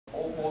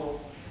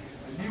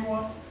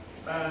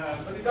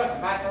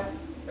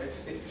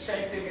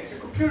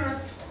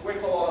computer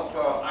with a lot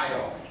of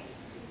I/O.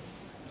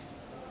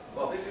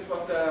 Well, this is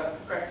what the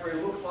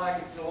factory looks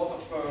like. It's a lot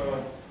of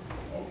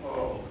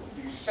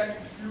these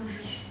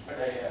centrifuges where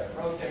they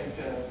rotate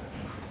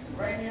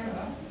uranium.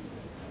 And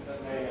then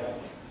they,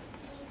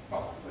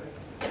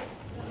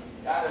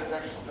 yeah,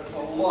 there's a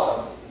lot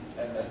of them.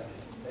 And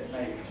they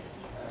make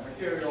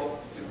material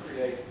to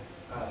create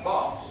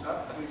bombs.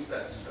 At least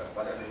that's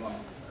what everyone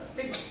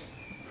thinks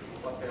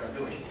what they're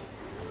doing.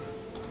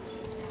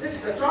 This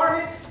is the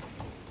target.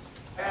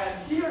 And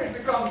here it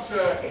becomes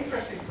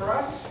interesting for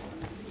us,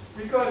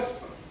 because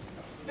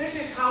this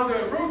is how the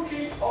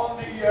rootkit on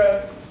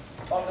the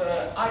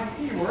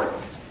IDE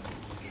worked.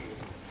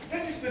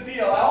 This is the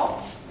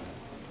DLL,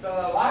 the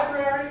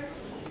library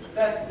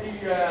that the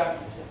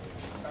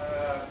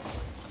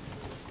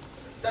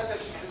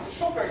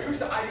software used,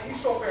 the IDE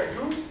software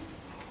used.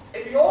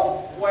 In the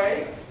old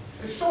way,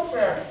 the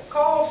software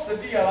calls the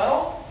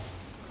DLL,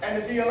 and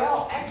the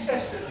DLL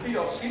accesses the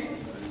PLC.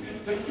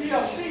 The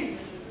PLC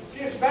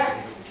gives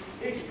back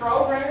its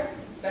program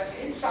that's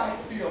inside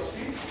the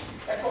PLC,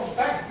 that comes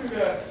back to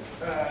the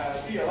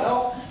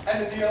DLL,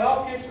 and the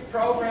DLL gives the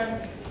program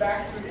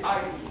back to the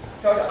IDE.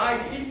 So the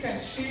IDE can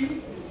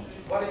see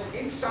what is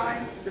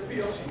inside the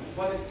PLC,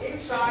 what is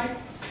inside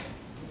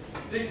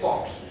this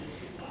box.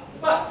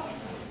 But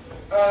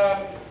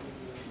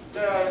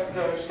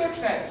the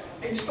Stuxnet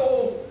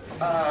installed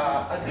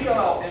a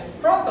DLL in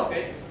front of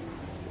it,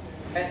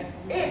 and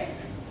if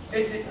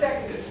it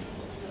detected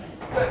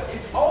that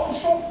its own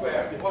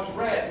software was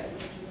read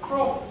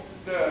from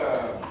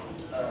the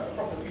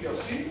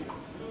PLC,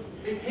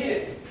 it hid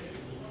it.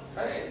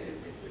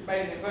 It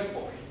made it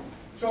invisible.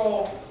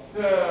 So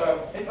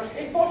it was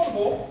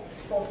impossible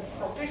from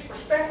this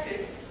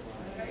perspective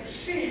to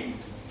see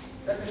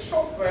that the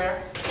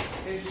software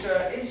is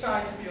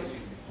inside the PLC.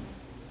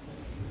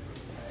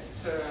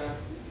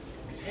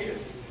 It's hidden.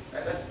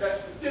 And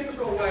that's the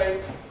typical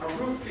way a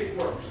rootkit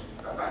works,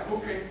 by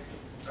hooking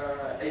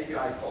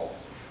API calls.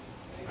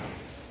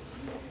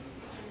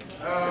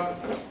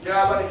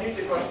 Yeah, what it did, it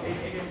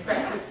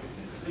infected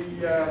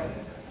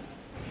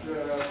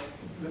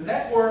the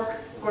network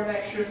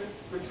connection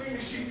between the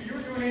CPU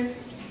unit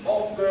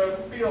of the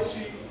PLC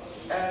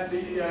and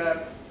the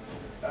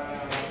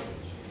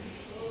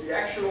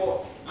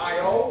actual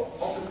I/O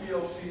of the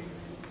PLC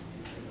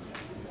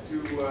to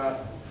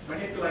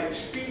manipulate the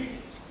speed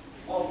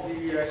of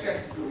the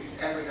centrifuge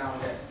every now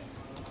and then.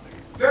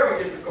 Very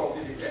difficult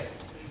to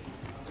detect.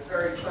 A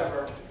very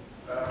clever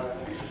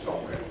piece of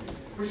software.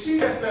 We see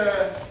that the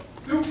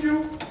blue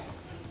cube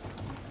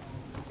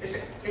is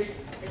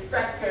in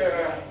fact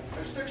a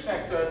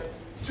Stuxnet 2.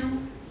 It's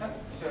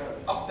an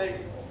update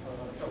of,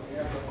 so we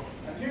have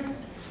a new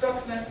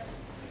Stuxnet.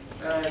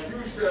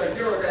 Use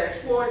zero-day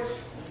exploits.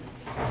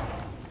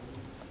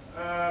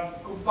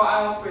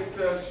 Compiled with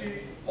C.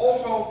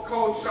 Also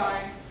code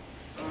sign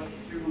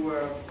to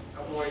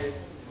avoid it.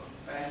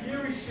 And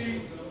here we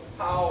see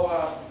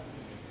how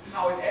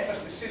it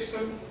enters the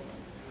system.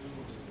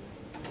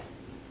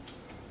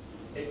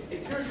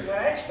 It uses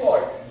an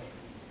exploit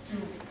to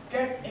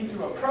get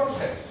into a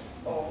process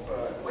of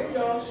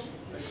Windows,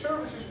 the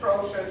services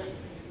process.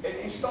 It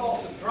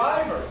installs a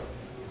driver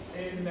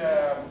in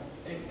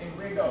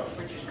Windows,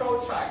 which is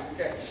code signed to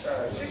get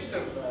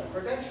system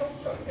credentials,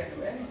 so it can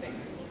do anything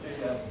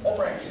the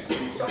operating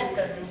system itself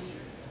can do.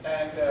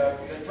 And the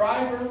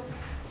driver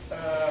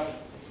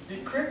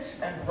decrypts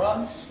and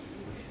runs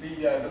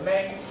the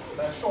main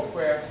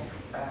software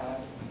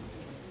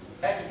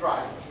as a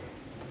driver.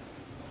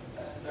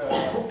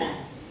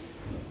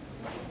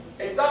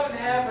 It doesn't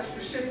have a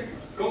specific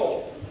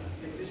goal.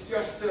 It is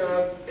just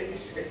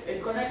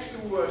it connects to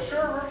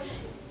servers,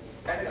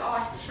 and it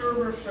asks the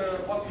servers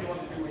what do you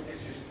want to do with this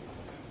system.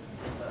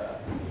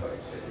 So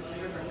it's a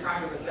different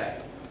kind of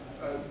attack.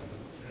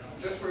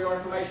 Just for your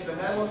information, the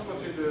Netherlands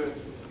was in the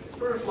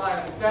first line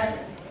of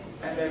attack,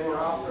 and they were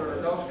after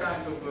those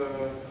kinds of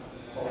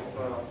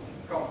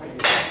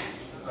companies.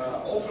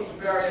 All sorts of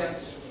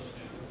variants.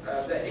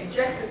 They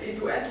injected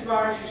into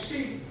antivirus. You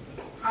see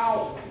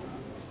how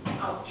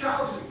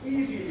child's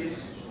easy it is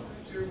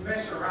to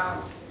mess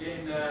around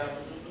in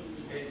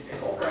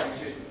operating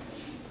system.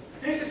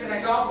 This is an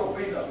example of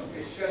Windows.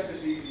 It's just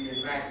as easy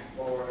as Mac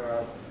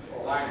or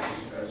Linux,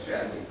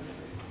 sadly.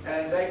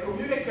 And they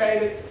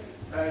communicated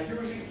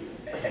using,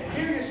 and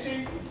here you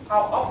see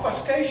how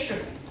obfuscation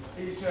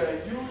is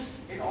used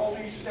in all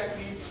these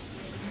techniques.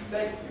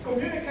 They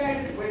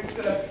communicated with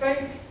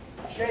fake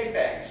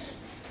JPEGs.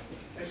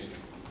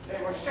 They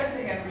were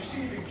sending and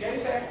receiving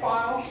JPEG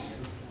files,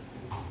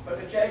 but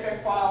the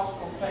JPEG files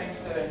contained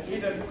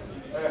hidden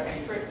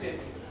encrypted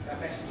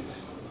messages.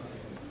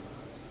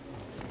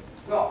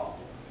 Well,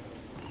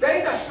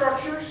 data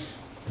structures.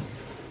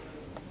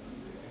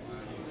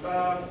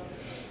 The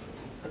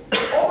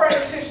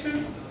operating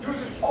system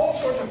uses all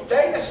sorts of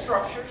data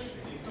structures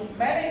to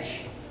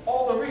manage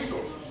all the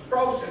resources,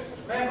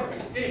 processors, memory,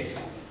 disk.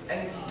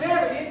 And it's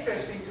very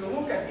interesting to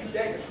look at these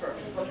data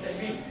structures, what they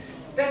mean.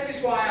 That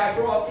is why I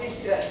brought this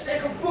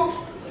stack of books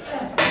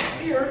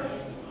here.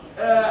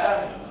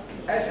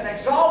 as an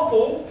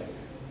example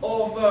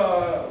of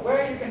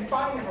where you can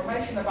find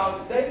information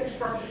about the data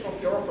structures of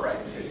your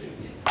operating system.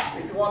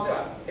 If you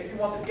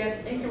want to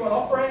get into an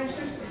operating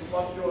system, if you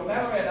want to do a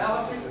memory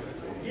analysis,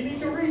 you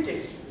need to read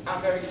this.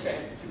 I'm very sad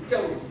to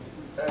tell you,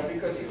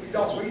 because if you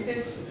don't read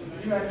this,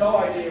 you have no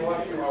idea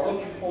what you are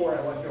looking for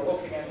and what you're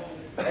looking at.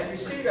 And you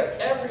see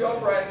that every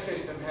operating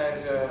system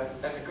has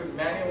a good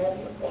manual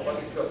of what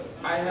it's got.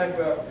 I have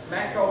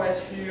Mac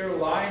OS here,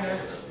 Linux,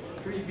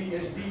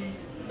 FreeBSD,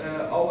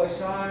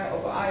 OSI,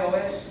 of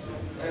iOS,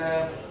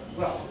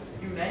 well,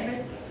 you name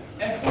it.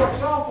 And for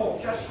example,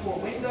 just for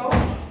Windows,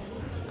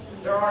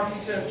 there are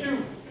these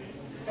two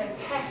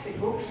fantastic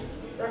books.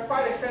 They're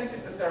quite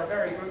expensive, but they're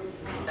very good.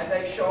 And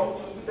they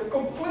show the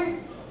complete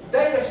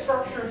data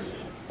structures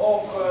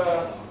of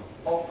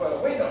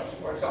Windows,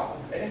 for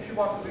example. And if you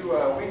want to do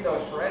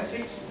Windows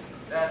forensics,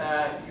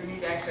 then you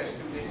need access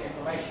to this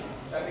information.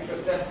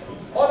 Because then,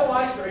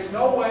 otherwise there is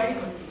no way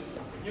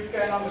you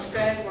can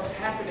understand what's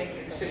happening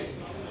in the system.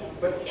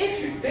 But if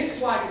you, this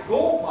is like a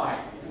gold mine,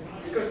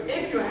 because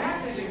if you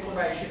have this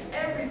information,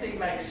 everything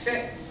makes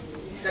sense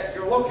that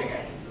you're looking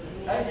at.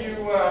 And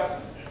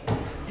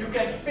you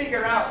can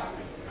figure out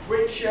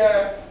which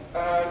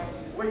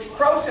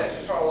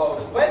processes are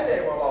loaded, when they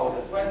were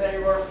loaded, when they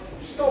were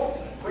stopped,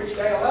 which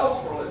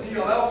DLLs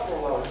were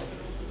loaded.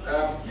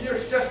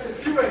 Here's just a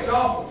few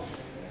examples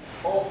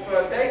of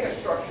data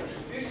structures.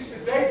 This is the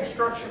data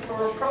structure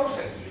for a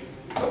process.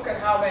 Look at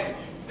how many.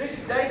 This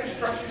is data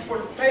structures for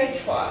the page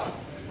file.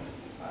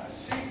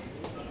 See,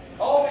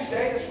 all these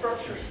data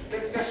structures,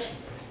 there's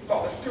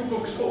 2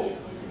 books full.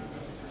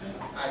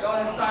 I don't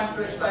have time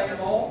to explain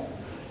them all.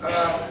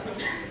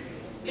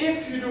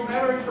 If you do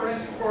memory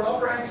forensics for an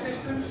operating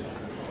system,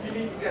 you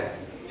need to get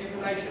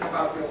information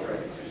about the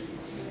operating system.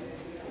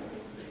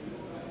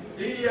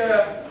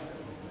 The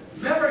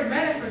memory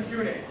management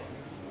unit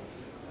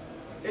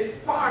is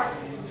part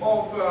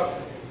of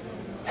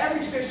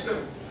every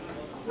system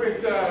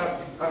with a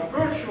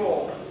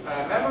virtual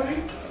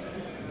memory.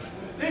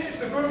 This is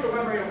the virtual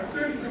memory of a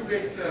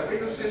 32-bit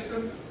Windows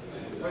system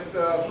with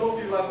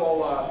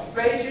multi-level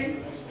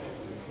paging.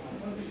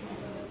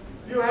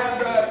 You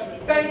have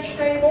page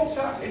tables.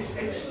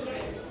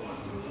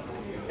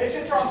 It's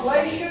a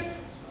translation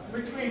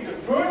between the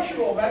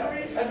virtual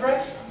memory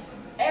address.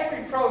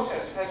 Every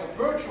process has a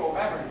virtual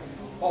memory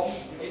of,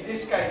 in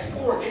this case,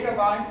 4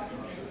 GB,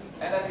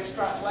 and that is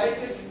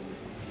translated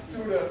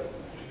to the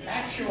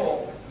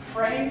actual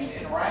frames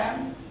in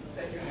RAM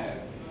that you have.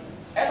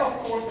 And of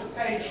course the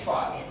page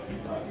file.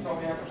 So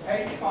we have a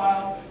page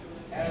file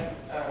and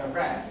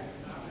RAM.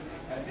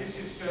 And this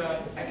is,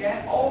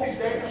 again, all these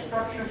data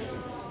structures.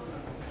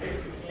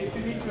 If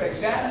you need to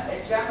examine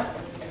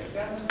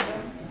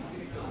them, you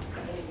need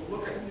to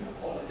look at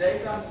all the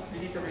data,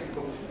 you need to read the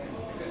books,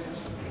 because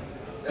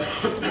that's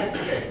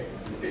complicated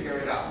to figure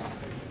it out.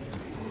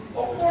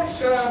 Of course,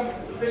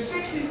 the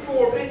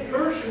 64-bit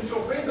versions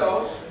of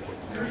Windows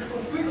use a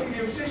completely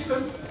new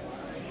system,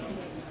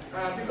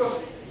 because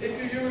if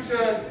you use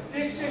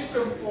this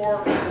system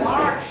for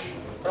large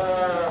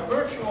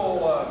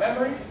virtual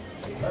memory,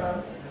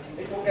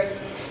 it will get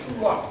too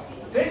large.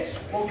 This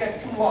will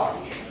get too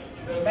large.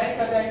 The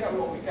metadata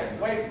will get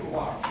way too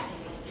large.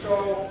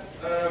 So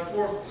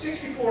for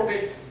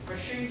 64-bit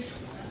machines,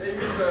 they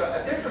use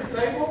a different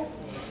table.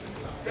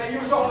 They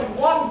use only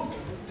one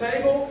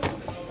table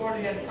for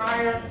the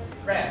entire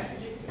RAM,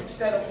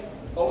 instead of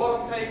a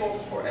lot of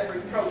tables for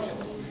every process.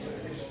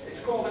 It's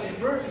called an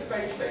inverted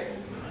page table.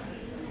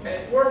 And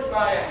it works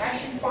by a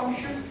hashing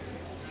function,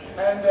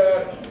 and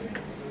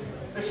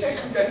the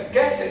system just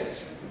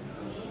guesses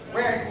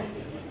where it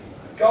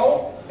would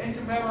go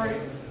into memory,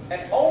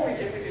 and only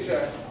if it is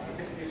a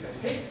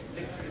hit,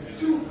 if the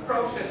 2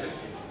 processes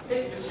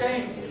hit the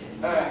same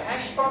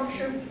hash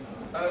function,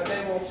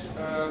 they will,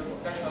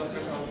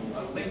 there's no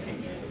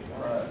linking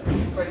or a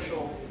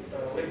sequential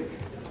link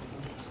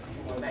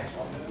to the next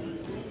one.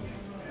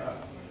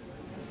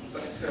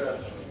 But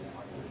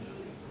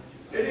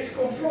it is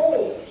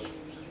controlled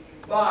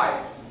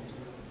by,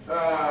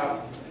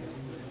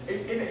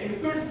 in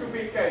the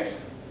 32-bit case,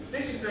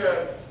 this is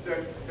the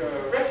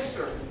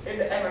register in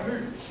the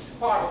MMU,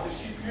 part of the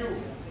CPU,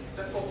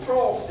 that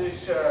controls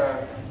this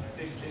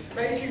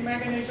paging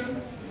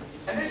mechanism.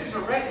 And this is a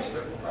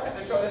register, right?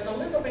 So there's a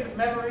little bit of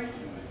memory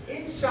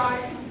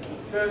inside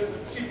the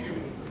CPU.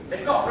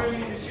 It's not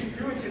really in the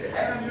CPU, it's in the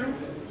MMU,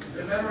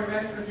 the memory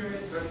management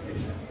unit, but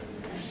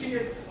you see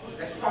it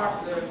as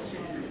part of the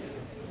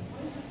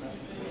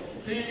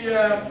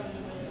CPU.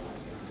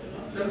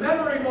 The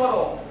memory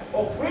model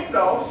of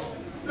Windows,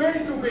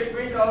 32-bit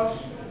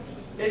Windows,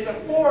 is a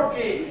 4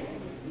 gig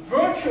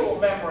virtual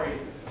memory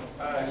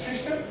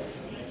system.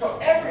 So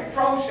every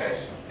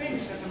process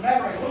thinks that the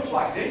memory looks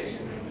like this.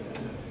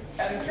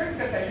 And the trick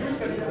that they use,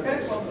 that it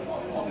depends on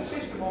the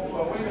system of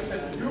Windows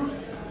that you use.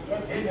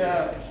 But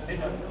in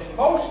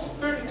most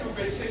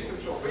 32-bit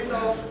systems of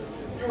Windows,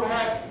 you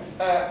have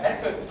at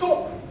the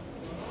top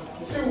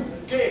 2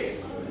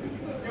 gig,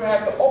 you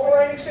have the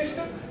operating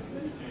system,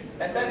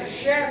 and that is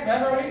shared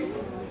memory.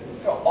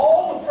 So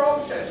all the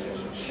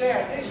processes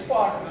share this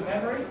part of the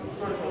memory,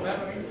 virtual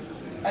memory,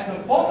 and the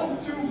bottom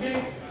two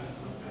big,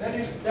 that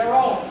is their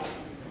own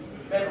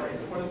memory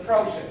for the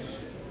process.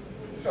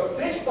 So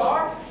this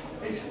part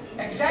is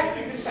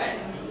exactly the same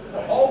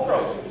for all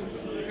processes,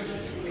 because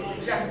it's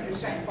exactly the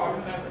same part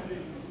of memory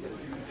that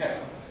you have.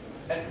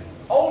 And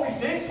only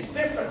this is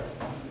different.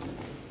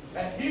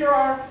 And here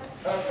are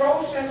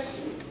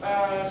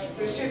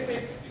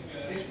process-specific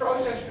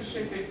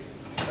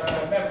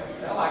memory,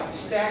 like the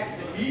stack,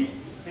 the heap.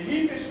 The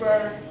heap is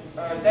where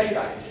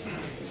data is.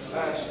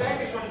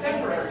 Stack is where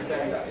temporary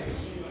data is.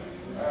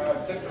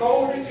 The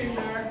code is in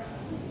there.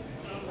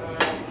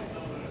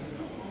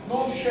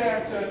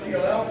 Non-shared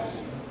DLLs.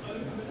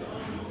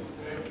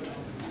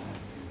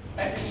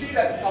 And you see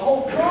that the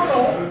whole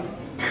kernel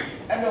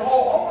and the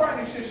whole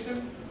operating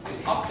system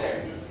is up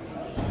there.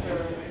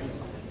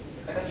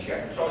 And that's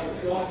shared, so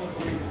you only need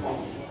to read it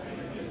once.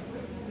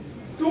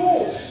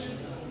 Tools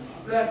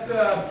that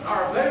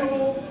are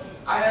available.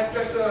 I have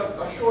just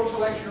a short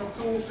selection of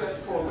tools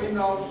for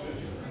Windows.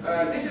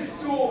 This is a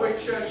tool which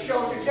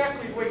shows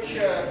exactly which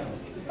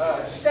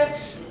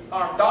steps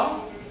are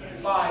done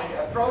by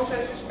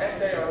processes as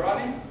they are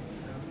running.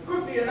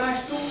 Could be a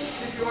nice tool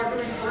if you are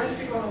doing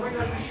forensic on a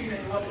Windows machine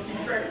and you want to keep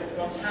track of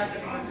what's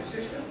happening in the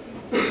system.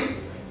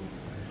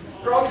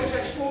 Process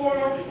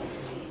Explorer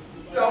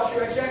tells you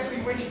exactly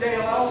which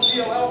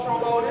DLLs are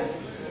loaded.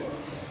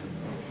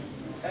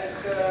 As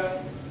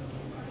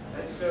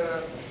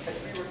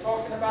we were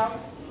talking about.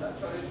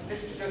 So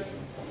this is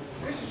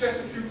just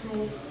a few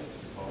tools.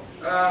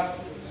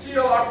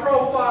 CLR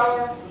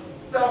Profiler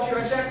tells you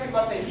exactly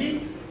what the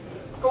heap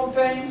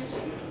contains.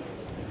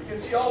 You can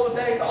see all the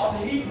data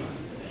on the heap.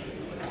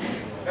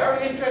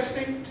 Very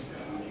interesting.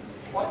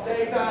 What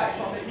data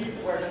is on the heap?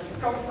 Where does it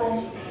come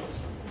from?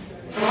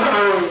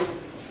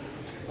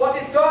 What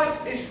it does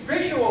is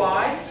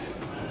visualize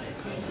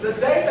the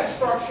data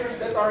structures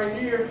that are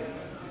here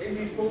in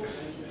these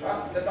books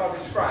that are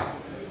described.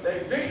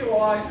 They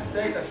visualize the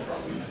data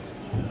structures.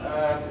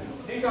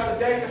 These are the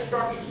data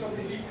structures of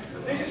the heap.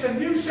 This is a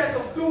new set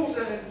of tools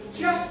that has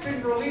just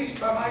been released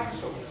by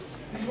Microsoft.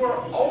 These were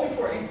only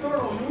for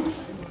internal use,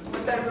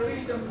 but they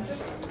released them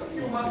just a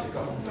few months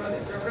ago. So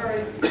they're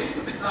very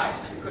nice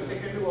because they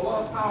can do a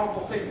lot of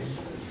powerful things.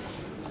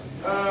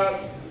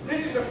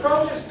 This is a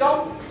process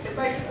dump. It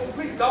makes a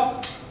complete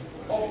dump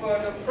of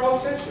the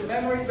process, the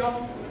memory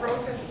dump. The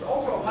process is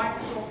also a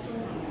Microsoft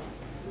tool.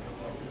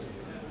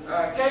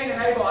 Kane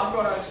Enable, I'm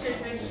going to skip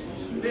this.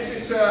 This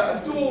is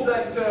a tool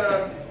that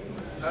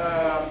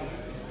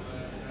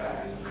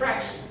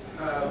cracks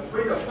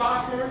Windows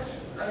passwords.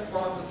 That's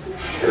one of the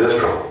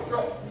tools.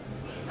 So,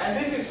 and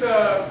this is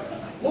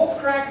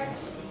ModCrack,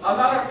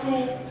 another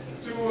tool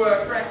to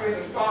crack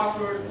Windows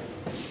password.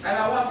 And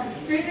I want to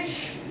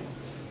finish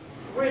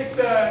with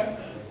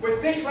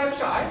this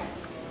website.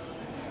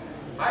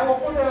 I will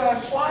put a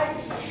slide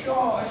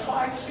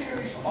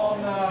series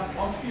on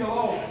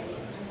VLO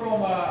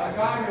from a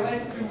guy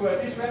related to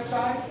this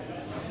website.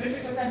 This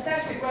is a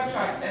fantastic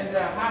website, and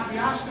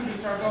HVA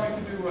students are going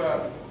to do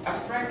a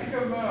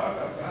practicum.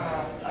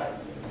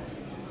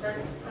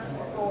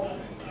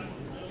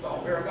 Well,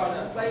 we're going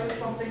to play with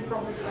something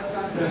from this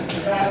website.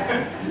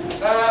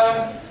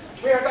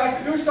 We are going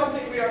to do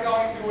something. We are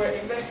going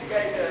to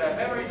investigate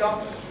memory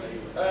dumps.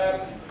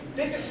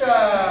 This is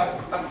a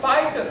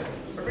Python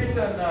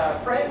written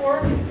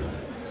framework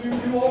to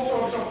do all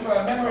sorts of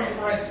memory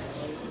forensics.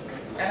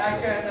 And I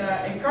can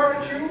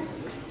encourage you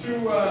to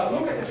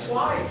look at the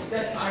slides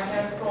that I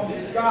have from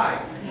this guy.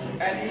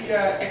 And he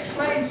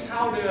explains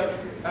how the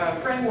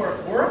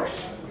framework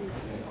works.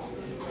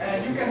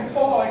 And you can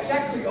follow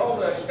exactly all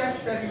the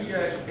steps that he,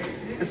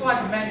 it's like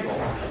a manual.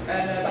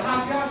 And the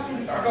HVA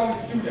students are going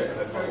to do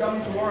that. So you don't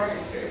need to worry,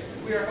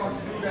 we are going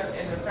to do that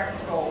in the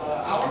practical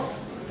hours.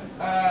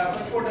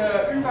 But for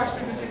the UvA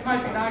students, it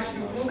might be nice to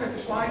look at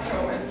the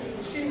slideshow and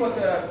see what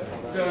the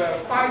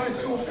Python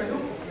tools can do.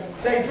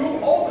 They do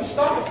all the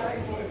stuff.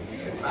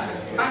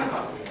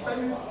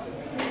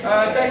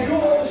 They do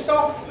all the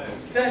stuff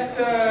that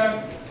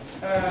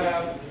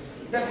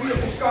that we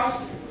have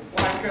discussed,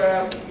 like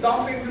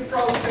dumping the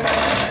process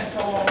and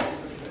so on.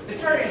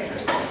 It's very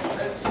interesting.